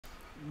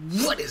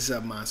What is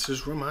up,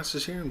 monsters? We're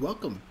Monsters here, and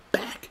welcome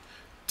back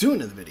to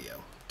another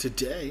video.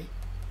 Today,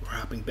 we're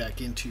hopping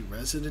back into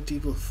Resident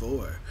Evil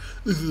 4,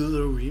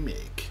 the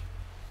remake.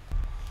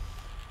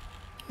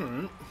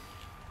 Alright.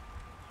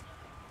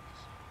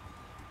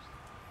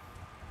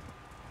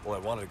 Well, I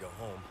wanted to go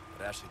home,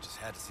 but Ashley just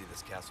had to see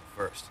this castle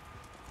first.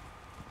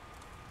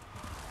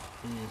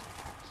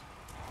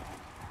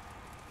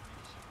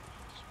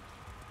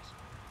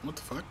 What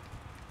the fuck?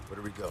 Where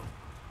do we go?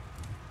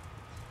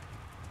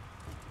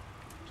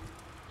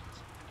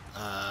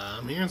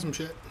 I'm hearing some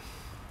shit.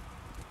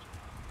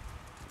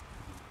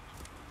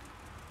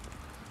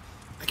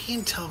 I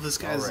can't tell if this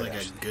guy's Alright, like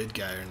Ashley. a good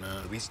guy or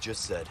not. Luis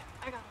just said.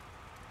 I got it.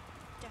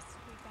 Guess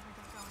we better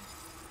get going.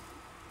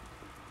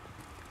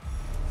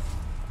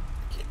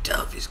 Can't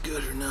tell if he's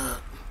good or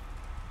not.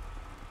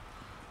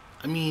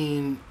 I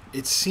mean,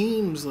 it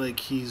seems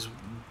like he's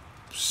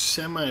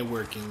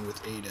semi-working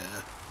with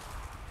Ada.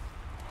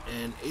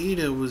 And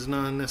Ada was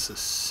not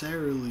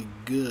necessarily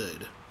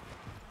good.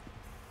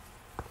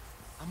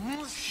 A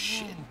most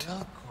Shit.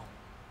 welcome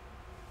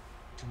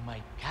to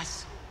my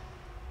castle.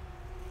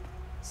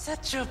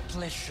 Such a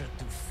pleasure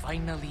to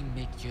finally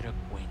make your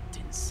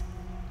acquaintance,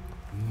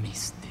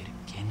 Mr.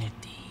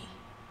 Kennedy.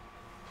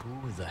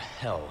 Who the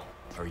hell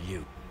are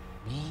you?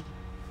 Me?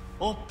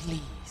 Oh,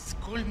 please,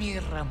 call me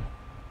Ramon.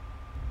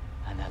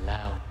 And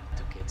allow me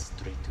to get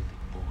straight to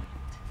the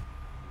point.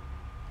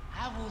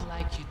 I would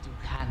like you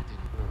to hand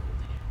the girl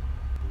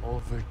there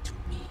over to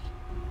me.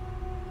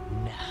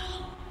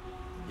 Now.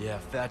 Yeah,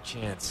 fat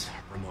chance,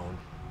 Ramon.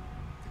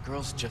 The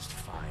girl's just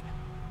fine.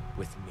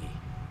 With me.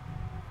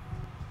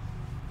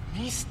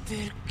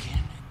 Mr.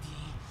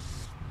 Kennedy.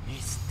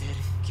 Mr.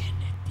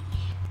 Kennedy.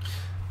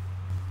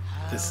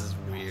 This is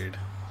weird.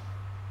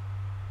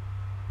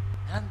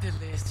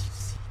 Nonetheless, you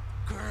see,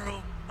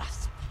 girl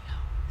must be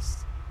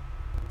ours.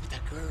 With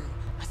a girl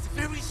as the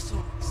very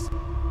source,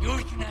 your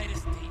United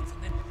States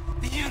and then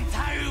the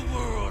entire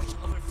world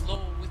shall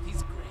overflow with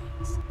his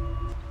grace.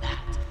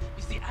 That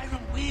is the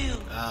iron will.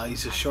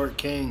 He's a short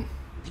king.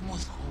 The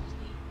most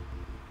holy,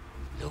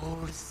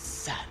 Lord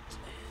Sattler.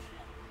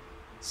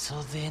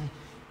 So then,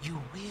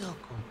 you will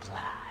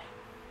comply.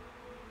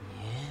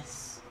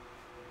 Yes?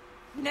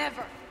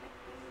 Never.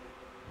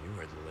 You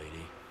heard the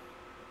lady.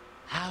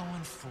 How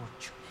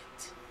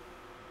unfortunate.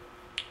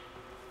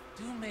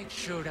 Do make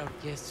sure our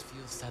guest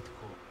feels at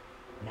home,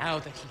 now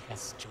that he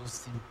has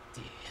chosen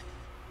death.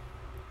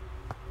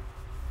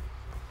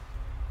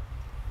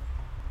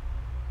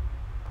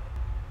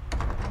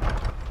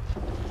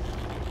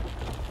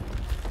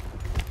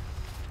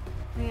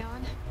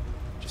 Leon?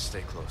 Just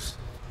stay close.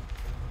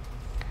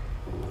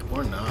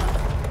 Or not.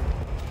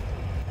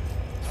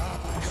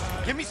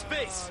 Give me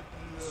space!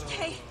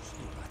 Okay.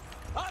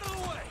 Out of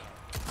the way!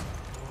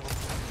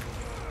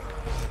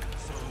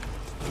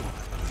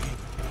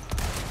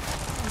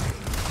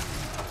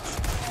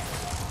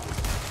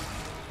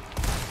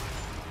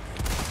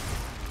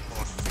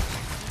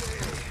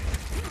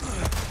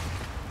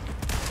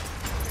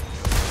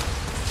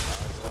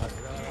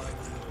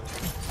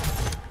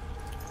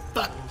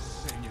 Fuck.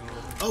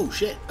 Oh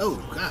shit. Oh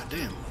god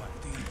damn.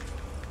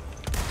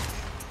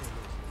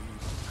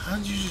 How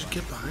did you just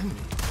get behind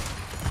me?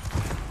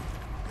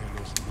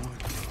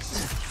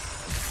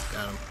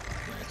 Got him.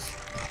 Nice.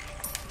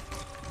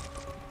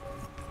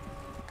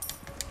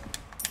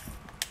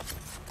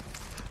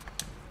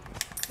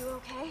 You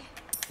okay?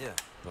 Yeah,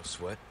 no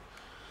sweat.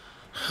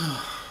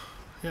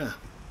 Yeah.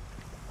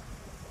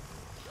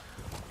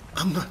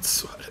 I'm not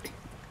sweating.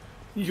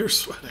 You're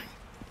sweating.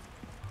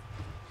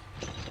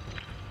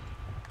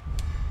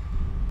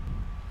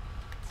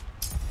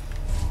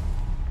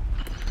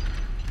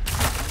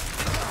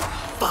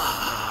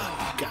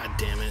 Fuck. God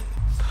damn it.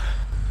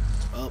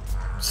 Well,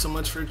 so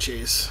much for a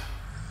chase.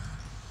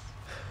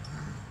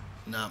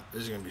 Nah,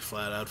 this is gonna be a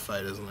flat out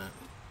fight, isn't it?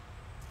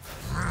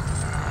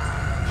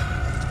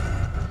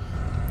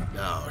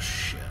 Oh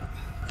shit.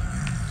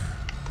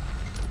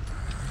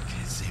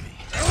 Can't see me.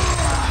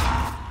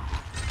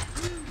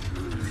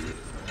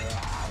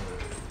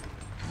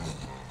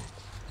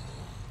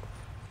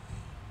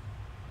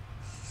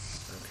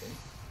 Okay.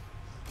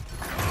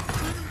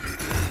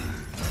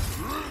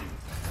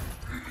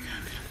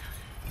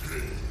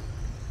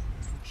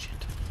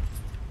 Shit.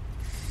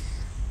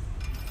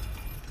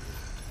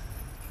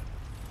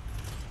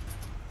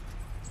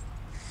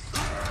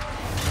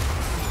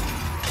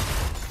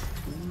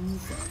 Oh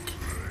fuck.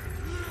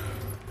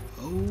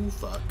 Oh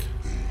fuck.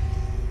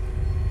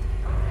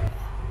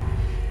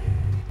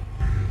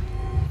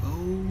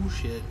 Oh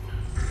shit.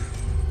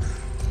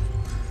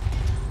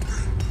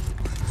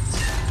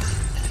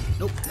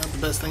 Nope, not the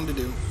best thing to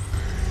do.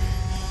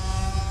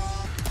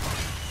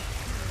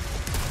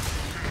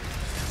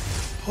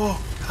 Oh,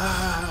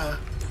 ah.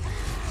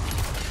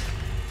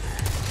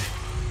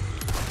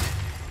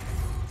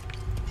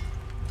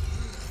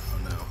 Oh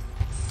no.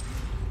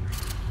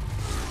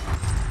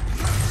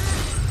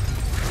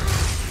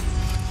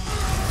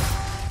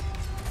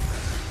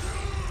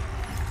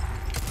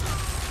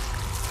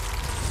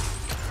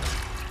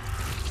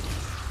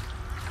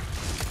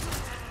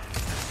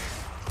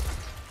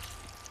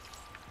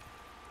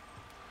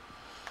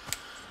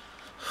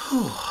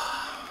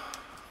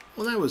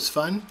 Well, that was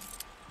fun.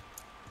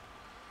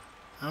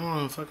 I don't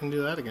want to fucking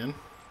do that again.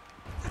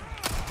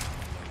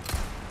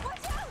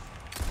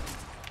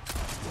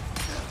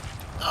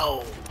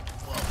 Oh,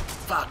 well,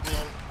 fuck,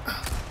 man.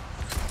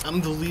 I'm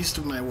the least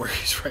of my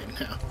worries right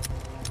now.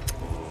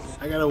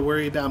 I gotta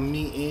worry about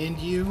me and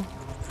you.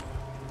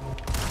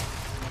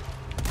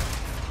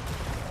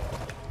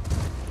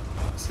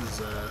 This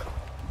is,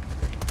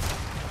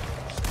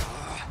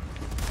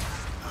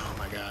 oh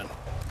my god.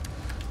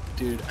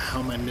 Dude, how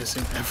am I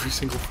missing every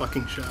single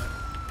fucking shot?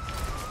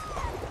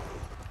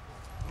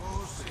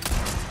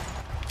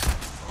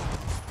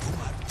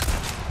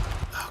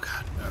 Oh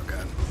god, oh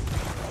god.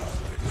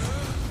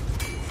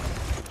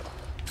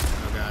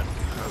 Oh god,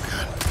 oh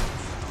god.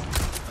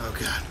 Oh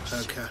god,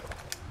 oh god.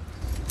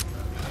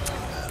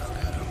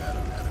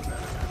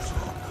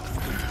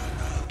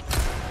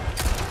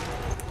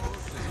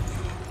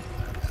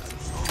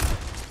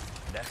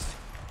 Next.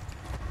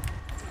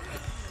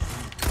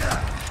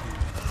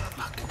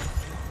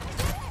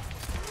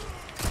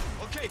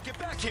 Okay, get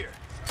back here.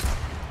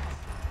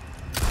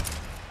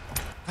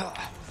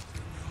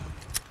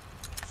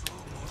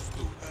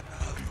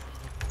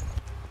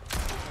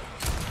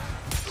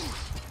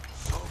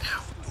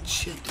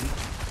 Shit, dude.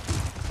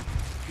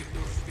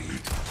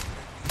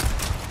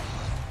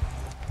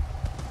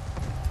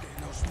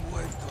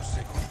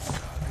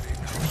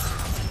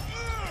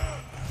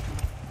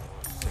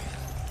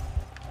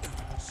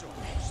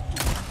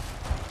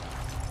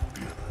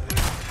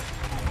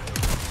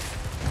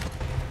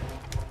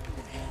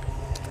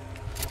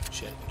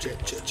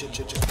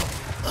 Shit.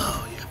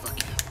 Oh, yeah, fuck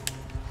you.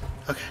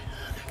 Okay.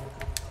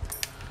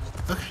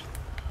 Fuck.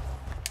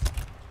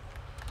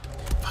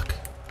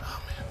 Oh,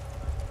 man.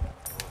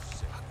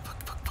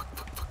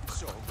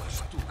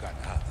 Fuck.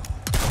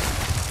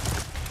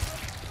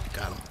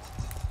 Got him.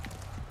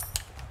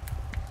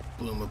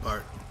 Blew him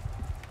apart.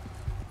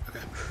 Okay.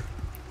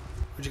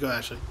 Where'd you go,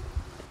 Ashley?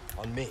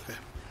 On me. Okay.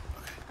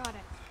 Got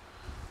it.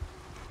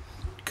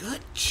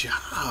 Good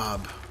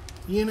job.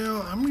 You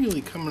know, I'm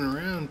really coming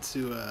around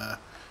to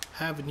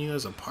having you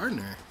as a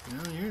partner. You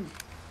know,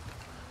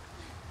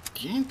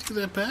 you ain't too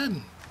that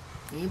bad.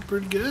 You ain't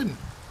pretty good.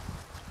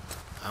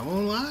 I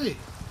won't lie.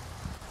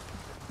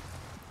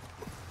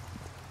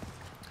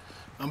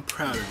 I'm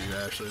proud of you,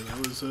 Ashley.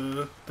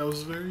 That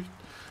was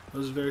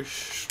very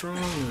strong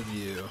of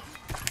you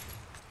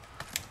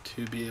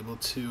to be able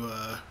to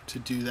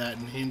do that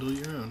and handle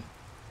your own.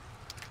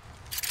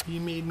 You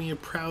made me a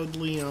proud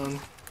Leon.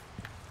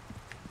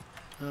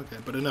 Okay,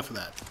 but enough of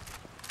that.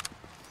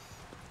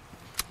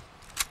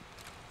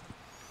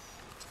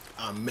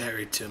 I'm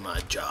married to my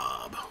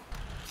job.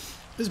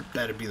 This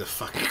better be the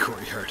fucking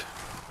courtyard.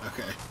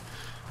 Okay.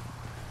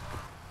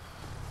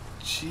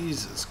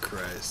 Jesus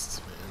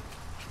Christ, man.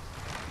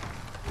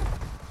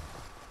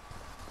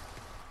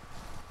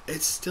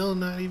 It's still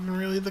not even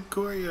really the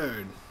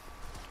courtyard.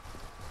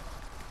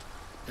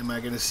 Am I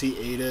gonna see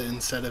Ada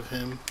instead of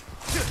him?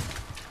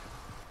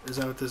 Is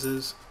that what this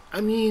is?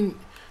 I mean,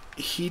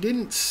 he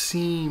didn't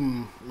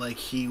seem like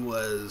he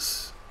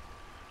was...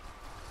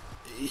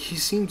 He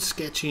seemed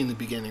sketchy in the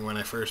beginning when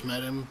I first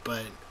met him,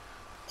 but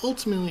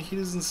ultimately he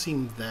doesn't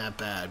seem that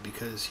bad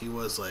because he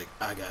was like,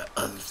 I got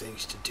other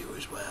things to do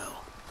as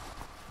well.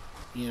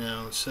 You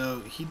know, so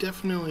he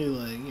definitely,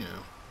 like, you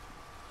know...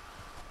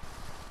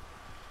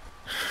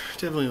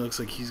 Definitely looks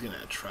like he's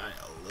gonna try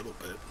a little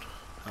bit.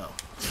 Oh,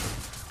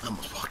 I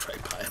almost walked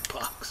right by a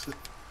box.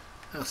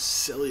 How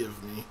silly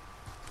of me.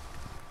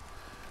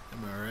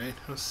 Am I right?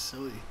 How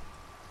silly.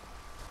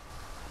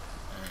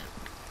 Alright.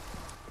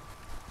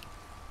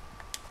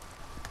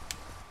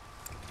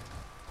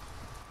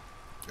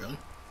 Really?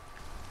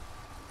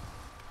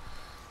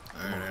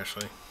 Alright,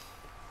 Ashley.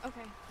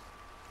 Okay.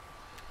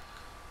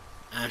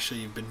 Ashley,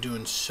 you've been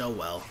doing so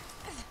well.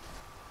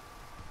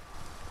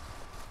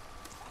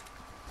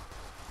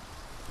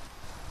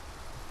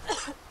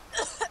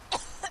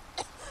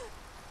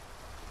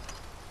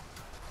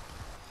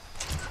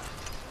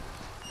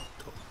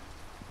 Cool.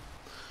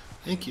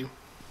 Thank you.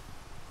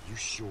 You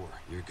sure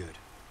you're good?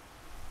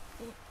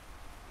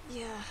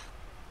 Yeah.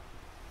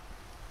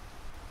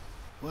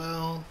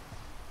 Well,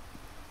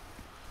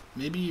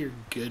 maybe you're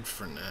good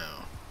for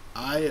now.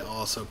 I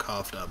also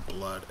coughed up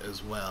blood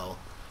as well,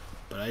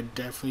 but I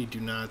definitely do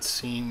not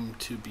seem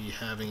to be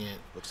having it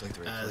Looks like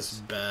the right as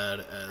place. bad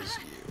as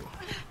you.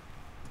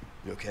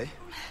 You okay?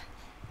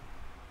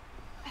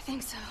 I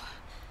think so.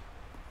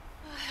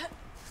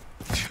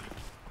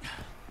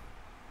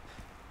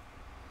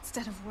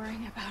 Instead of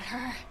worrying about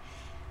her,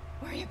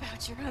 worry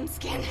about your own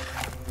skin.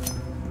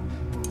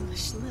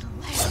 Foolish little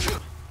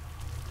lamb.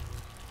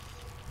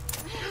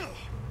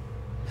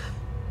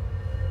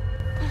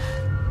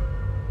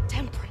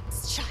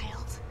 Temperance,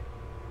 child.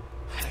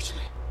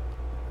 Ashley.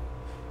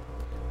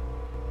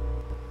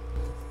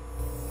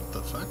 What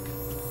the fuck?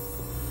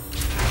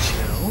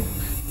 Chill.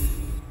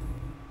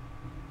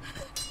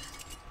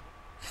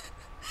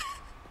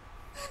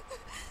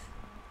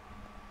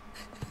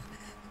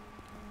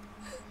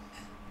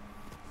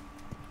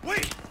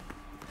 Wait!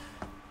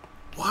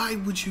 Why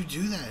would you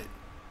do that?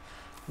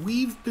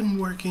 We've been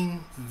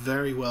working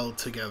very well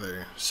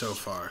together so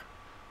far.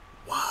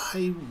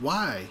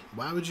 Why?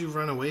 Why would you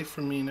run away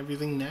from me and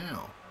everything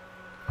now?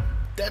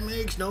 That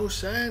makes no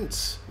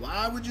sense.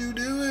 Why would you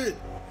do it?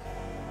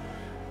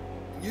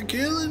 You're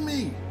killing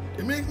me.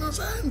 It makes no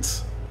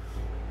sense.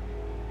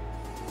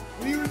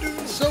 We were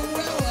doing so